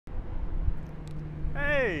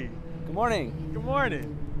Hey. Good morning. Good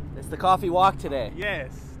morning. It's the coffee walk today.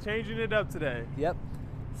 Yes, changing it up today. Yep.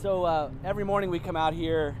 So every morning we come out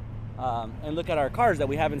here and look at our cars that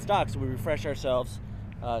we have in stock, so we refresh ourselves.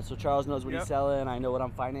 So Charles knows what he's selling, I know what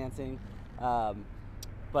I'm financing.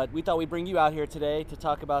 But we thought we'd bring you out here today to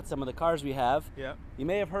talk about some of the cars we have. Yep. You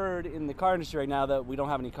may have heard in the car industry right now that we don't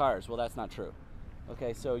have any cars. Well, that's not true.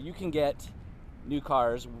 Okay, so you can get new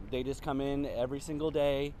cars. They just come in every single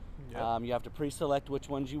day. Yep. You have to pre-select which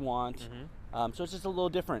ones you want. Mm-hmm. So it's just a little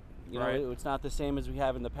different. You know, it's not the same as we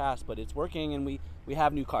have in the past, but it's working, and we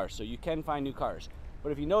have new cars, so you can find new cars.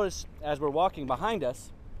 But if you notice, as we're walking behind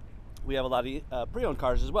us, we have a lot of pre-owned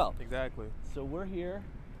cars as well. Exactly. So we're here.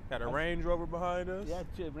 Got a Range Rover behind us. Yeah,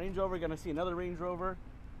 Range Rover. Gonna see another Range Rover.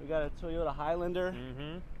 We got a Toyota Highlander.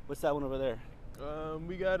 Mm-hmm. What's that one over there?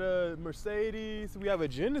 We got a Mercedes. We have a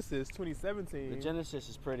Genesis 2017. The Genesis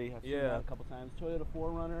is pretty. I've seen that a couple times. Toyota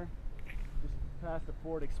 4Runner. Just past the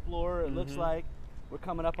Ford Explorer. It looks like we're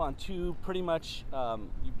coming up on two pretty much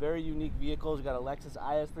very unique vehicles. We got a Lexus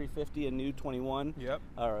IS 350, a new 21. Yep.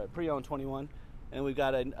 Or a pre-owned 21, and we've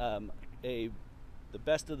got the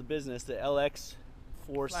best of the business, the LX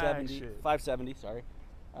 570. Sorry,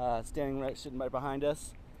 sitting right behind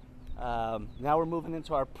us. Now we're moving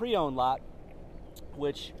into our pre-owned lot,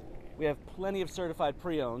 which we have plenty of certified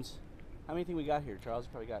pre-owns. How many think we got here, Charles?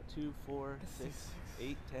 We probably got 2, 4, 6,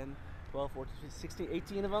 8, 10, 12, 14, 16,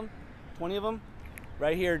 18 of them, 20 of them,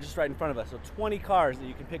 right here, just right in front of us. So 20 cars that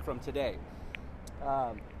you can pick from today.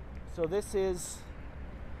 So this is,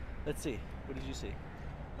 let's see, what did you see?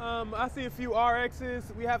 I see a few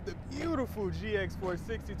RXs. We have the beautiful GX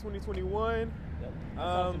 460 2021. Yep.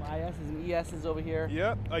 Some ISs and ESs over here.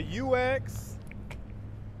 Yep. A UX.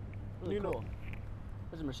 Really cool.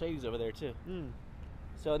 There's a Mercedes over there too.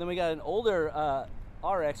 So then we got an older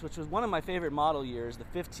RX, which was one of my favorite model years, the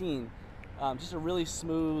 15. Just a really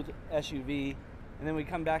smooth SUV. And then we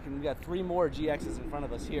come back and we got 3 more GXs in front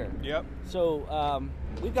of us here. Yep. So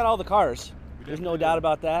we've got all the cars. There's no doubt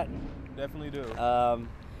about that. Definitely do.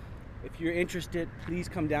 If you're interested, please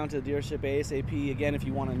come down to the dealership ASAP. Again, if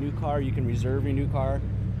you want a new car, you can reserve your new car.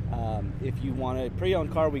 If you want a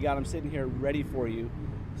pre-owned car, we got them sitting here ready for you.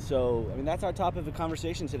 So, I mean, that's our topic of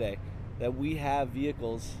conversation today, that we have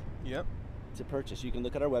vehicles to purchase. You can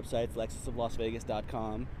look at our website,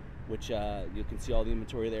 lexusoflasvegas.com, which you can see all the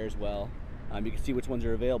inventory there as well. You can see which ones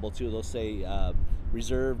are available too. They'll say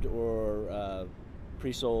reserved or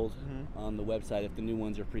pre-sold on the website if the new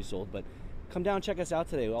ones are pre-sold. But come down, check us out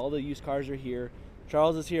today. All the used cars are here.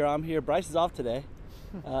 Charles is here. I'm here. Bryce is off today.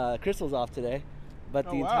 Crystal's off today. But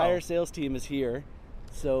the entire sales team is here.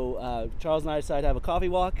 So Charles and I decided to have a coffee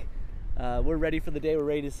walk. We're ready for the day. We're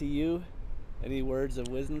ready to see you. Any words of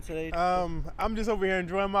wisdom today? I'm just over here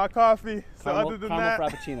enjoying my coffee. So other than that,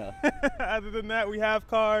 frappuccino. Other than that, we have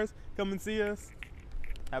cars. Come and see us.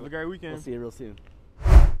 Have a great weekend. We'll see you real soon.